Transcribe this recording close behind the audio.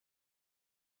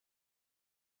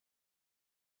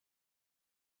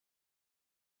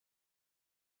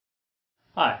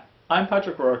Hi, I'm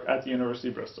Patrick Rourke at the University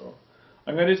of Bristol.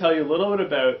 I'm going to tell you a little bit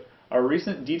about our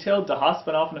recent detailed Haas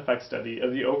van Alphen effect study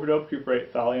of the overdoped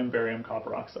cuprate thallium-barium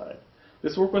copper oxide.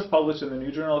 This work was published in the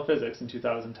NewJournalofPhysics in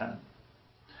 2010.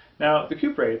 Now, the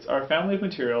cuprates are a family of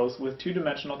materials with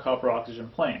two-dimensional copper-oxygen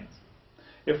planes.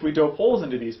 If we dope holes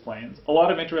into these planes, a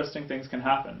lot of interesting things can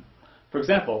happen. For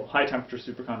example, high-temperature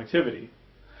superconductivity.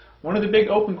 One of the big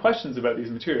open questions about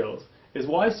these materials is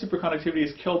why superconductivity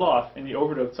is killed off in the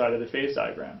overdoped side of the phase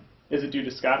diagram. Is it due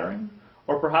to scattering,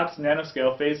 or perhaps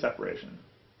nanoscale phase separation?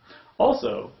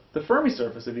 Also, the Fermi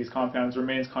surface of these compounds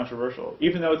remains controversial,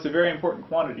 even though it's a very important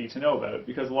quantity to know about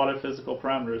because a lot of physical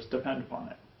parameters depend upon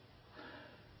it.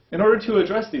 In order to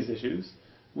address these issues,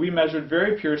 we measured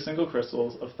very pure single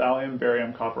crystals of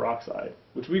thallium-barium copper oxide,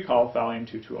 which we call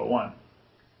thallium-2,2-O1.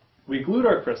 We glued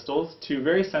our crystals to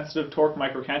very sensitive torque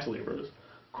microcantilevers,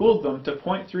 cooled them to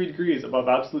 0.3 degrees above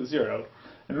absolute zero,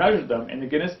 and measured them in the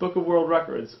Guinness Book of World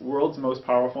Records world's most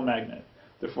powerful magnet,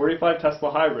 the 45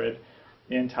 Tesla hybrid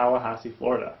in Tallahassee,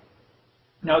 Florida.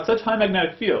 Now, at such high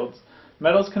magnetic fields,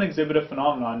 metals can exhibit a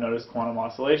phenomenon known as quantum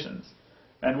oscillations.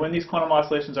 And when these quantum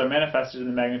oscillations are manifested in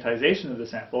the magnetization of the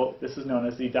sample, this is known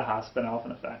as the Haas van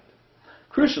Alphen effect.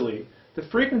 Crucially, the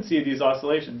frequency of these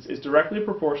oscillations is directly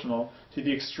proportional to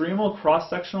the extremal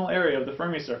cross-sectional area of the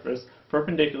Fermi surface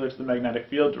perpendicular to the magnetic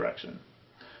field direction.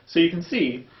 So you can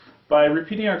see, by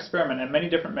repeating our experiment at many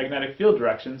different magnetic field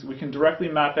directions, we can directly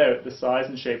map out the size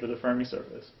and shape of the Fermi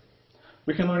surface.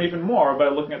 We can learn even more by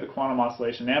looking at the quantum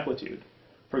oscillation amplitude.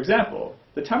 For example,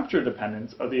 the temperature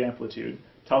dependence of the amplitude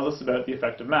tells us about the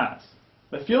effect of mass.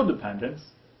 The field dependence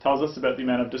tells us about the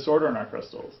amount of disorder in our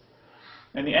crystals.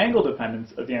 And the angle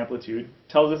dependence of the amplitude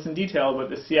tells us in detail about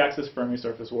the c-axis Fermi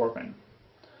surface warping.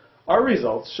 Our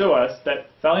results show us that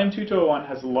thallium-2,2-O1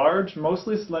 has a large,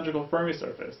 mostly cylindrical Fermi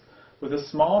surface with a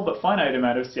small but finite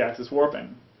amount of c-axis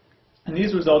warping. And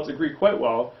these results agree quite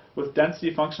well with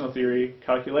density functional theory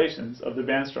calculations of the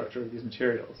band structure of these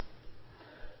materials.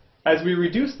 As we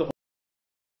reduce the